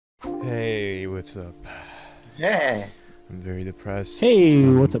Hey, what's up? Yeah. I'm very depressed. Hey,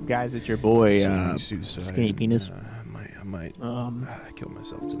 what's up, guys? It's your boy, Suicide. Skinny Penis. I might kill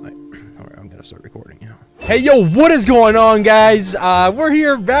myself tonight. Alright, I'm gonna start recording, you know. Hey, yo, what is going on, guys? We're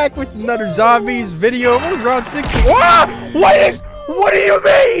here back with another zombies video. We're around 60. What do you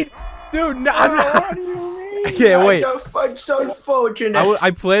mean? Dude, no, What do you mean? Yeah, wait. I just find so unfortunate.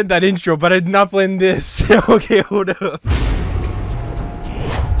 I planned that intro, but I did not plan this. Okay, hold up.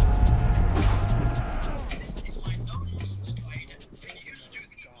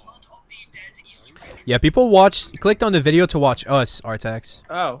 Yeah, people clicked on the video to watch us, Artax.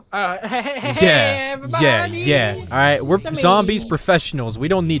 Oh, Yeah, yeah. All right, we're zombies professionals. We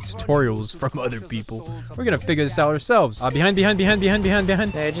don't need tutorials from other people. We're gonna figure this out ourselves. Behind.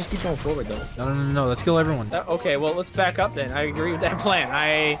 Yeah, just keep going forward, though. No. Let's kill everyone. Okay, well, let's back up then. I agree with that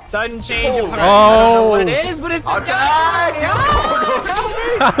plan. Sudden change of heart. Oh. I don't know what it is, but it's this guy.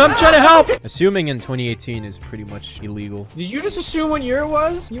 I'm trying to help. Assuming in 2018 is pretty much illegal. Did you just assume what year it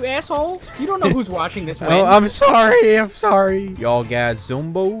was, you asshole? You don't know who's watching this. Oh, I'm sorry. Y'all got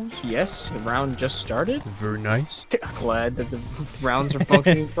zombos? Yes, the round just started. Very nice. Glad that the rounds are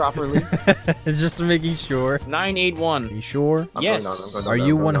functioning properly. Just making sure. 981. Are you sure? Yes. Are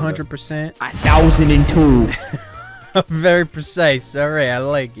you 100%? 1002. Very precise. All right, I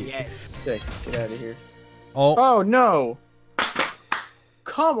like it. Yes. 6. Get out of here. Oh. Oh no.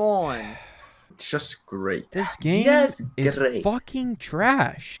 Come on. It's just great. This game is great. fucking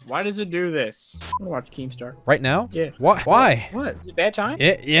trash. Why does it do this? I'm gonna watch Keemstar. Right now? Yeah. Why? Why? What? Is it bad time?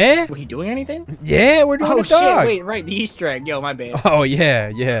 Yeah? Were you doing anything? Yeah, we're doing Oh a shit, dog. wait, right, the Easter egg. Yo, my bad. Oh, yeah.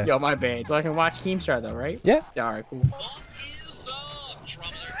 Yo, my bad. So I can watch Keemstar though, right? Yeah. Alright, cool.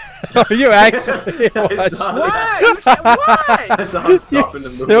 Oh, you actually watched. What? You said what? I saw stuff in You're the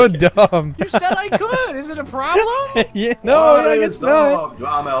so movie. dumb. You said I could. Is it a problem? Yeah, no, I guess not.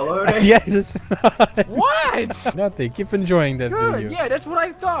 Yes, it's not. What? Nothing. Keep enjoying that Good. video. Yeah, that's what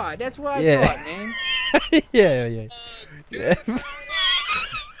I thought. That's what I Yeah. thought, man. Yeah.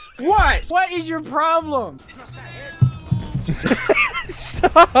 What? What is your problem?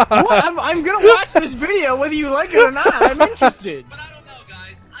 Stop. What? I'm gonna watch this video whether you like it or not. I'm interested. But I don't know,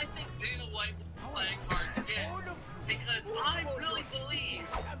 guys. I think Dana White will be playing hard again because I really believe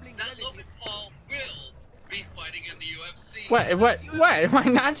that Logan Paul will be fighting in the UFC. What? Am I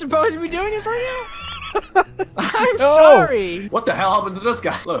not supposed to be doing this right now? I'm No. sorry. What the hell happened to this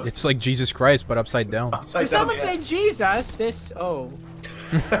guy? Look. It's like Jesus Christ, but upside down. Upside If down. someone say Jesus, that's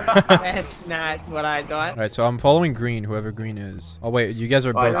not what I thought. All right, so I'm following green, whoever green is. Oh wait, you guys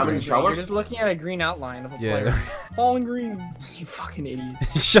are Alright, both I'm in green. showers. You're just looking at a green outline of a Yeah. player. Falling green. You fucking idiot.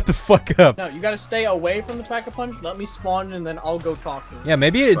 Shut the fuck up. No, you gotta stay away from the pack-a-punch. Let me spawn and then I'll go talk to him. Yeah,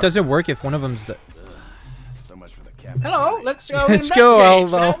 maybe it doesn't work if one of them's the. Hello, let's go. Let's go.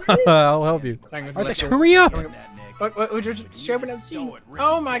 investigate, I'll help you. shall we? Artax, hurry up. What just showing that scene?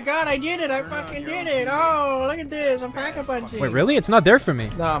 Oh my god, I did it! I fucking did it! Oh, look at this! I'm pack-a-punching. Wait, really? It's not there for me.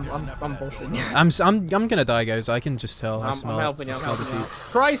 No, I'm bullshitting. I'm gonna die, guys. I can just tell. I I'm smell. helping you. I'm smell helping you.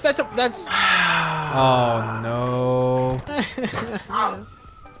 defeat. Christ, that's. Oh no.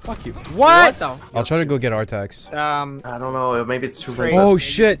 Fuck you. What the? I'll try to go get Artax. I don't know. Maybe it's too late. Oh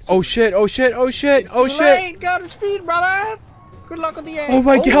shit! Oh shit! Oh shit! Oh shit! Oh Too shit! late. Go to speed, brother. Good luck with the aim. Oh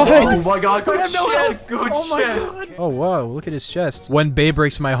my god! Oh my god. Good I have no shit. help. Good Oh my shit. god. Oh wow! Look at his chest. When Bay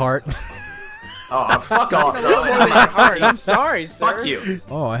breaks my heart. Oh, fuck off. I'm sorry, sir. Fuck you.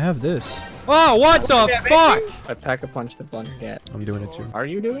 Oh, I have this. Oh, what the fuck? I pack-a-punch the blunder cat. I'm doing it too. Are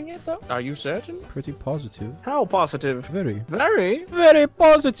you doing it though? Are you certain? Pretty positive. How positive? Very. Very. Very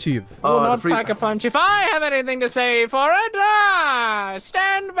positive. Will the not free- pack-a-punch if I have anything to say for it.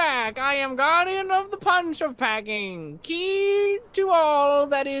 Stand back. I am guardian of the punch of packing. Key to all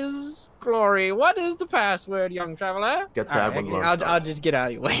that is glory. What is the password, young traveler? Get that one launched. I'll just get out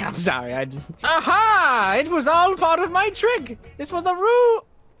of your way. I'm sorry. Aha! It was all part of my trick. This was a ruse.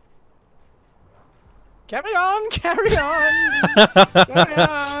 Carry on. Carry on. Carry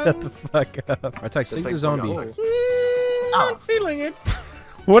on. Shut the fuck up. Artax, take the zombie. Not feeling it.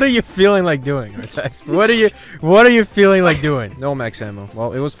 What are you feeling like doing, Artax? What are you feeling like doing? No max ammo.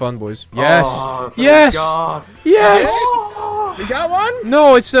 Well, it was fun, boys. Yes. Oh, thank yes. God. Yes. We got one?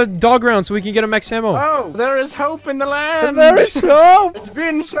 No, it's a dog round, so we can get a max ammo. Oh, there is hope in the land. There is hope. It's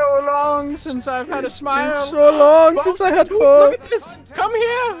been so long since I've had a smile. It's so long since I had Look hope. at this. Come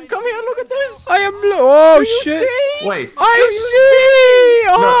here. Come here. Look at this. I am. Oh Do you shit. see? Wait. I see.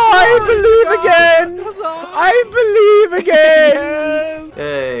 Oh, I believe again. Huzzah. I believe again. Yes.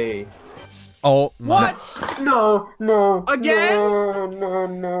 Hey. Oh my. What? No. Again?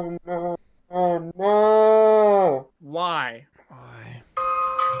 No. Why? Why?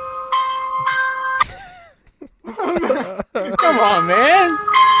 Come on, man.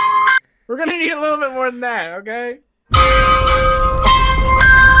 We're gonna need a little bit more than that, okay?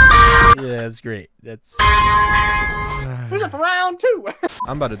 Yeah, that's great. That's. Who's up for round 2?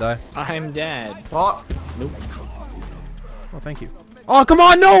 I'm about to die. I'm dead. Oh, Nope. Oh, thank you. Oh, come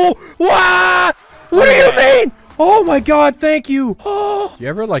on, no! What? What do you mean? Oh my God, thank you. Oh. You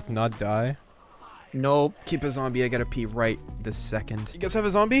ever like not die? Nope. Keep a zombie. I gotta pee right this second. You guys have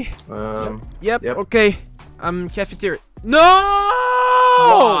a zombie? Yep. Okay. I'm cafeteria. No!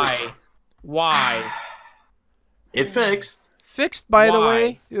 Why? Why? It fixed. Fixed, by the Why?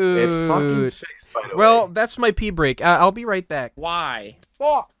 way. Dude. It fucking fixed, by the Well, way. that's my pee break. I'll be right back. Why?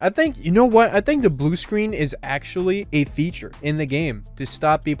 I think, you know what? I think the blue screen is actually a feature in the game to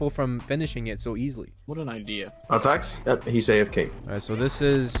stop people from finishing it so easily. What an idea. Attacks? Yep, he's AFK. All right, so this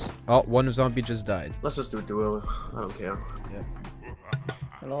is... Oh, one zombie just died. Let's just do a duo. I don't care.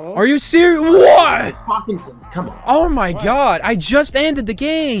 Hello? Are you serious? What? Fucking come on. Oh my God, I just ended the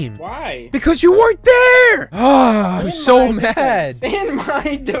game. Why? Because you weren't there. Oh, I'm In so my mad. defense. In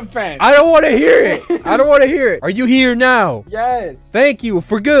my defense. I don't want to hear it. I don't want to hear it. Are you here now? Yes. Thank you,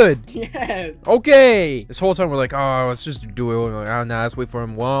 for good. Yes. Okay. This whole time we're like, oh, let's just do it. Like, oh, nah, let's wait for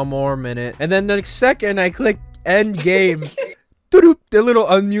him one more minute. And then the next second I click end game. Doop, the little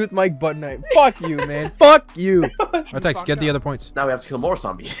unmute mic button. Fuck you, man. Fuck you. Artex, get the other points. Now we have to kill more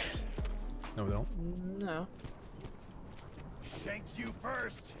zombies. No, we don't. No. Thanks you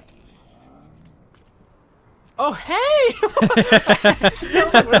first. Oh, hey! What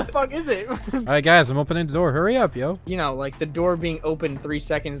the fuck is it? All right, guys, I'm opening the door. Hurry up, yo. You know, like the door being opened 3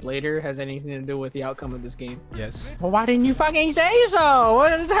 seconds later has anything to do with the outcome of this game. Yes. Well, why didn't you fucking say so?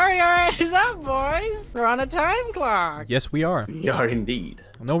 Well, just hurry your asses up, boys. We're on a time clock. Yes, we are. We are indeed.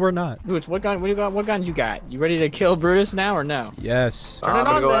 No, we're not. Vootz, what gun? What you got? What guns you got? You ready to kill Brutus now or no? Yes. Turn I'm it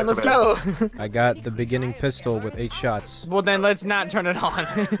on, gonna then. Let's activate go. I got the beginning pistol with 8 shots. Well, then let's not turn it on.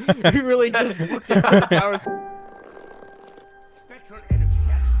 You really just booked it for the power. Spectral energy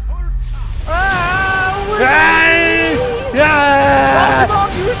at full power.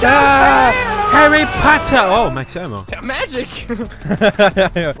 Harry Potter! Oh, max ammo. Magic.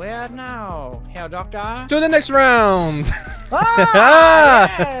 To Where now, Herr Doctor? the next round!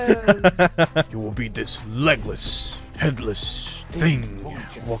 Ah, yes. You will be this legless, headless thing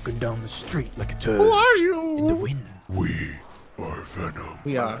walking down the street like a turd Who are you? in the wind. We are Venom.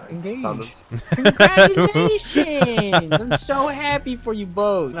 We are Found engaged. Congratulations! I'm so happy for you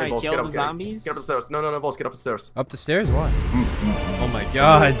both. Can I Volz, kill get the up, zombies? Get up the stairs. No, Volz, get up the stairs. Up the stairs? Why? Oh my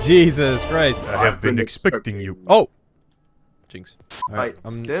God, Jesus Christ. I have been expecting you. Oh! Jinx. Right,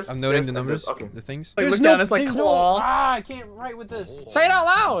 I'm this, noting this, the and numbers, this. Okay. the things. Like, look down, it's like there's claw. I can't write with this. Say it out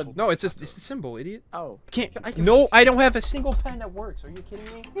loud. No, it's just, it's the symbol, idiot. Oh. No, I don't have a single pen that works. Are you kidding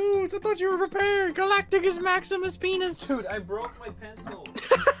me? Ooh, I thought you were prepared. Galacticus Maximus Penis. Dude, I broke my pencil.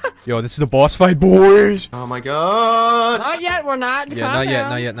 Yo, this is the boss fight, boys. Oh my God. Not yet, we're not. Yeah, Calm not yet, down.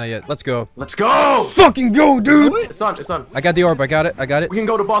 not yet, not yet. Let's go. Let's go. Fucking go, dude. It's done. It's done. I got the orb. I got it. I got it. We can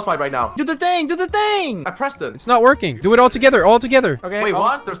go to boss fight right now. Do the thing, do the thing. I pressed it. It's not working. Do it all together. All together. Okay. Wait, oh.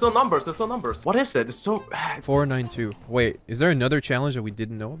 what? There's still numbers. There's still numbers. What is it? It's so. 492. Wait, is there another challenge that we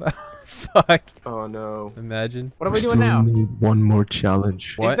didn't know about? Fuck. Oh no. Imagine. What are we doing now? One more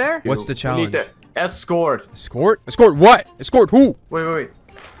challenge. What? there? What's the We challenge? need the escort. Escort? Escort what? Escort who? Wait.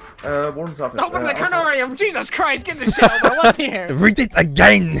 Warden's office. Open the also- carnorium. Jesus Christ, get the shit over. What's here? Read it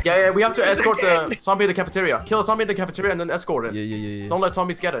again. Yeah, we have to escort the zombie in the cafeteria. Kill a zombie in the cafeteria and then escort it. Yeah. Don't let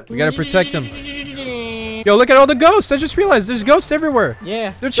zombies get it. We gotta protect him. Yo, look at all the ghosts. I just realized there's ghosts everywhere.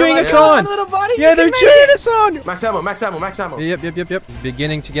 Yeah. They're cheering like, us "Come on. little buddy. Yeah, you they're can make cheering it." us on. Max ammo, max ammo, max ammo. Yep. It's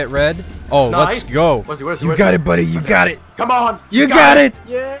beginning to get red. Oh, Nice. let's go. Where's he? Where's he? You Where's got he? it, buddy. You got it. Come on. You got it.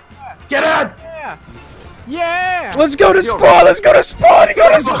 Yeah. Get in. Yeah. Yeah. Let's go to spawn. Let's go to spawn. Go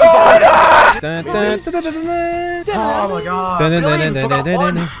to spawn. Ah! Dun, dun, dun, dun, dun, dun, dun. Oh my God. Dun, dun, dun, Really? dun, Forgot dun, dun,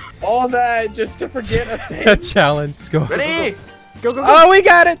 one. dun. All that just to forget a thing. A challenge. Let's go. Ready? Go, go, go. Oh, we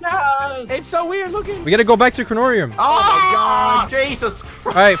got it. It's so weird looking. We gotta go back to Cronorium. Oh my God. Jesus All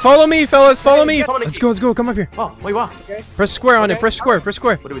Christ. right, follow me, fellas. Follow me. Come on, Let's go. Let's go. Come up here. Oh, wait, what? Press square on it. Okay. Press square. Press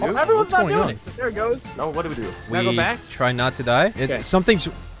square. What do we do? Oh, everyone's What's not going doing on? it. There it goes. No, what do we do? Can I go back? Try not to die. Okay. Something's.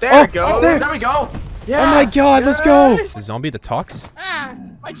 There Oh, it goes. up there. There we go. Yes. Oh my God. Let's go. Yes. The zombie that talks. Ah,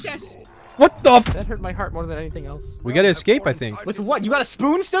 my chest. What the? That hurt my heart more than anything else. We gotta escape, I think. With what? You got a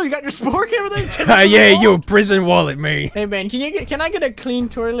spoon still? You got your spork and everything? Yeah, you prison wallet, me. Hey man, can I get a clean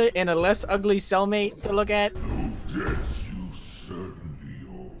toilet and a less ugly cellmate to look at?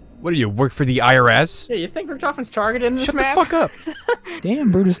 What do you work for the IRS? Yeah, you think Richtoffen's targeted in this Shut map? the fuck up.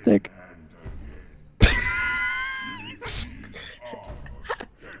 Damn, Brutus thick.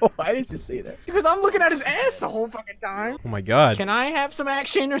 Why did you say that? Because I'm looking at his ass the whole fucking time. Oh my god. Can I have some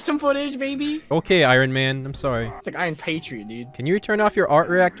action or some footage, baby? Okay, Iron Man. I'm sorry. It's like Iron Patriot, dude. Can you turn off your art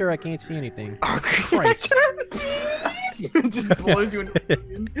reactor? I can't see anything. Christ. It just blows you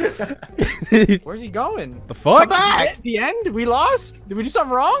into Where's he going? The fuck? At the end? We lost? Did we do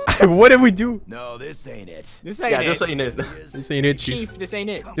something wrong? What did we do? No, this ain't it. This ain't Yeah, it. just so you know. This ain't it, Chief. Chief, this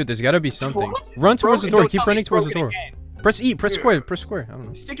ain't it. Dude, there's gotta be something. What? Run towards the door. Don't Keep tell me running it's towards the broken door. again. Press E. Press square. Press square. I don't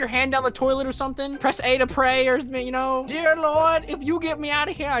know. Stick your hand down the toilet or something. Press A to pray or, you know. Dear Lord, if you get me out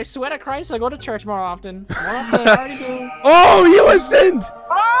of here, I swear to Christ, I go to church more often. I already do. Oh, he listened!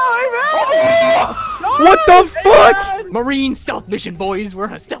 Oh, What the fuck? Marine stealth mission, boys. We're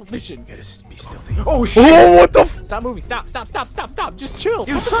on a stealth mission. Gotta be stealthy. Oh shit! Oh, what the f- Stop moving. Stop. Just chill.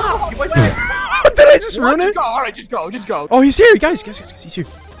 Dude, shut up! You wasted Did I just ruin Just it? go. All right, just go. Oh, he's here. Guys, he's here.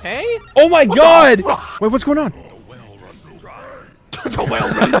 Hey? Oh my god! Wait, what's going on? The well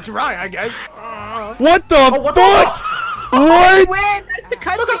runs dry, I guess. What the what the fuck? What? Wait, that's the Look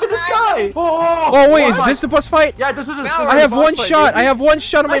up cutscene. at this guy! Oh, wait, is this the boss fight? Yeah, this is. This I have one shot. I have one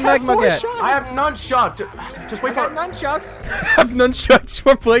shot on my magma gat. I have none shot. Just wait I for got nunchucks. I have none shots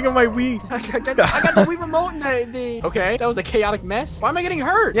for playing on my Wii. I got the Wii remote and the. Okay, that was a chaotic mess. Why am I getting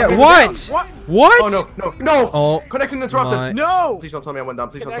hurt? Yeah, Okay, what? What? What? Oh no! Oh, Connection interrupted. my- No. Please don't tell me I went down.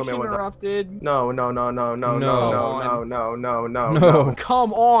 Please don't tell me I Connection went down. interrupted. No. No.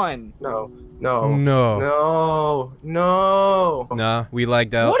 Come on. No. Nah, we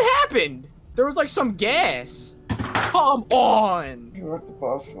lagged out. What happened? There was like some gas. Come on.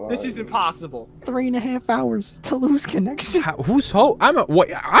 This is impossible. 3.5 hours to lose connection. Who's host? I'm a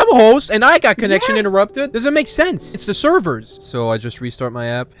host, and I got connection interrupted. Doesn't make sense. It's the servers. So I just restart my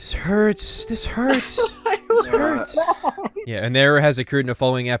app. This hurts. This hurts. This hurts. Yeah, an error has occurred in the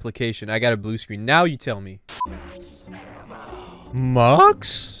following application. I got a blue screen. Now you tell me.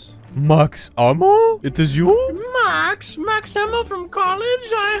 Max Ammo? It is you? Max Emma from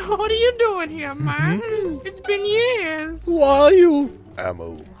college. What are you doing here, Max? It's been years. Who are you?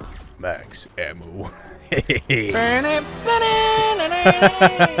 Ammo. Max ammo.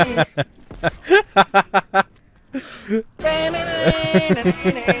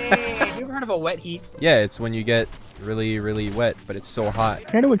 You ever heard of a wet heat? Yeah, it's when you get really, really wet, but it's so hot.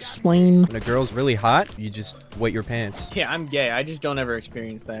 Try to explain. When a girl's really hot, you just wet your pants. Yeah, I'm gay. I just don't ever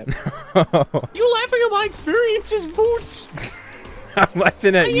experience that. You laughing at my experiences, Vootz? I'm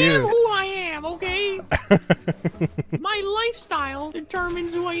laughing at I am you. who I am, okay? My lifestyle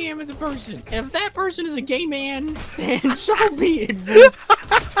determines who I am as a person. And if that person is a gay man, then so be it, Vootz.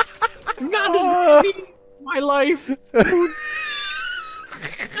 Do not disrespect my life, Vootz.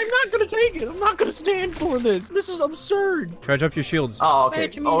 I'm not gonna take it. I'm not gonna stand for this. This is absurd. Charge up your shields. Oh, okay.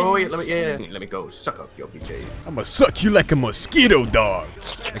 Match me Oh, then. wait. Let me go. Suck up your BJ. I'ma suck you like a mosquito dog.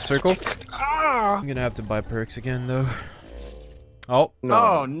 Next circle. Ah. I'm gonna have to buy perks again, though. Oh,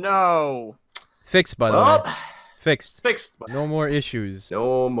 Oh no. fixed, by the Well, way. Fixed. fixed. No more issues.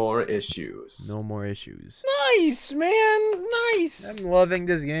 No more issues. No more issues. Nice, man. Nice. I'm loving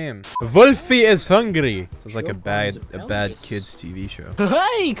this game. Wolfie is hungry. Sounds like a bad kids TV show.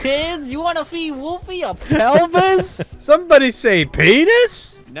 Hey, kids. You want to feed Wolfie a pelvis? Somebody say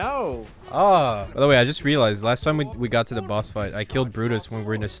penis? No. Ah. By the way, I just realized last time we got to the boss fight, I killed Brutus when we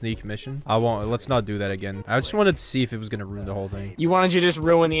were in a sneak mission. Let's not do that again. I just wanted to see if it was gonna ruin the whole thing. You wanted to just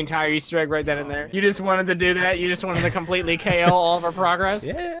ruin the entire Easter egg right then and there? You just wanted to do that? You just wanted to completely KO all of our progress?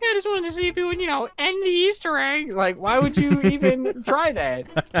 Yeah. I just wanted to see if you would, you know, end the Easter egg. Like, why would you even try that?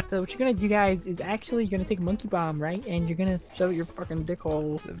 So what you're gonna do, guys, is actually you're gonna take a monkey bomb, right? And you're gonna shove it your fucking dick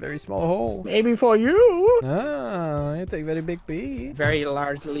hole. A very small hole. Maybe for you. Ah, I take very big pee. Very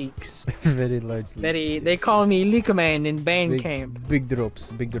large leaks. Very large. leaks, They yes. call me Leakerman in band Big- camp. Big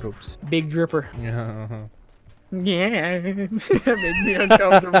drops. Big drops. Big dripper. Yeah. Yeah. Made me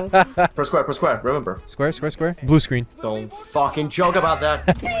uncomfortable. Press square. Remember. Square. Blue screen. Don't fucking joke about that.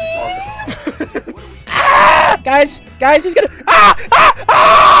 Guys, he's gonna.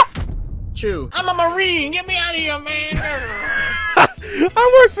 Chew. I'm a Marine. Get me out of here, man.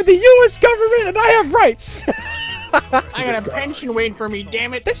 I work for the U.S. government and I have rights. I got a pension waiting for me,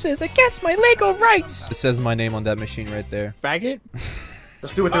 damn it. This is against my legal rights. It says my name on that machine right there. Faggot?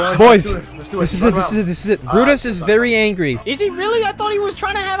 Let's do it, dude. Boys, Let's do it. this is it. Brutus is very angry. Is he really? I thought he was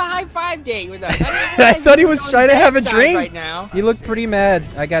trying to have a high five date with us. I thought he was trying to have a drink. right now. You look pretty mad,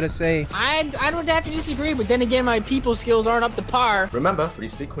 I gotta say. I don't have to disagree, but then again, my people skills aren't up to par. Remember, 3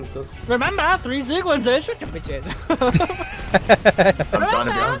 sequences. Remember, 3 sequences. Shut your bitches. I'm trying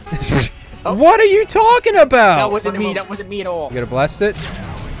to be honest. What are you talking about? That wasn't me. That wasn't me at all. You gotta blast it.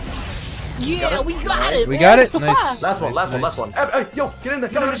 Yeah, we got it. We got it? Nice. Last one, Nice, last one. Hey, yo, get in there.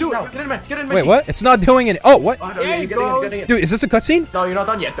 Get in the machine now. Get in there. Get in the Wait, machine. what? It's not doing it. Oh, what? Oh, no, There you're he getting in, goes. getting in. Dude, is this a cutscene? No, you're not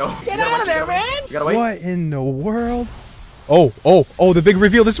done yet, though. Get out of there, man. You gotta wait. What in the world? Oh, the big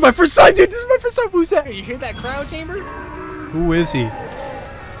reveal. This is my first time, dude. This is my first time. Who's that? You hear that crowd chamber? Who is he?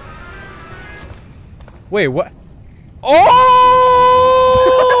 Wait, what?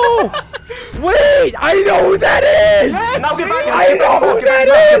 Oh! Wait, I know who that is! Now get back in. I know who that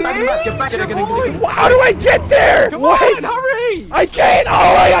is! Get back in. Get back in. How do I get there? Come What? on, hurry! I can't! Oh,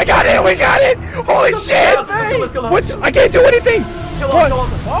 I got it! We got it! Holy shit! Let's go. What's? I can't do anything! What?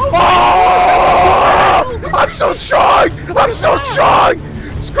 Oh! I'm so strong! I'm so strong!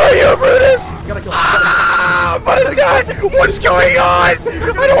 Screw you, Brutus! You gotta kill him. Ah, I'm gonna die! What's going on?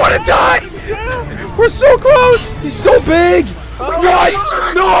 I don't want to die! We're so close! He's so big! What?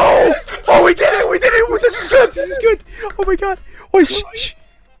 No! Oh, we did it! We did it! This is good! This is good! Oh my god! Oh, shh!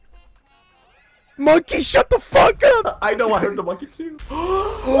 Monkey, shut the fuck up! I know, I heard the monkey too.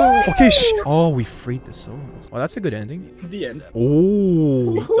 Okay, shh. Oh, we freed the souls. Oh, that's a good ending. The end.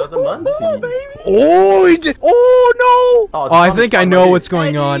 Oh. Does a monkey. Oh, he did. Oh, no. Oh, Oh, I think I know what's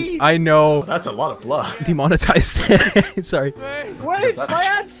going on. I know. That's a lot of blood. Demonetized. Sorry. Wait, my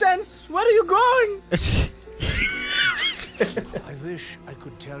AdSense. Where are you going? I wish I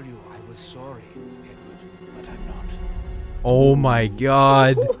could tell you I was sorry, Edward, but I'm not. Oh my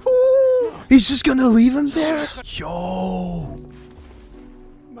god. He's just gonna leave him there? Yo.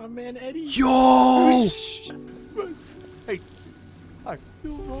 My man Eddie. Yo. I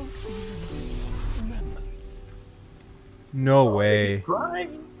feel wrong. No way.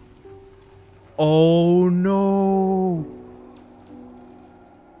 Crying. Oh no.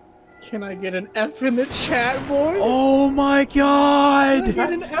 Can I get an F in the chat, boys? Oh my god. Can I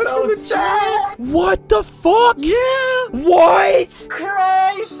get an F so in the chat? What the fuck? Yeah. What?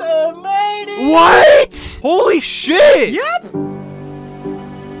 Christ almighty. What? Holy shit. Yep.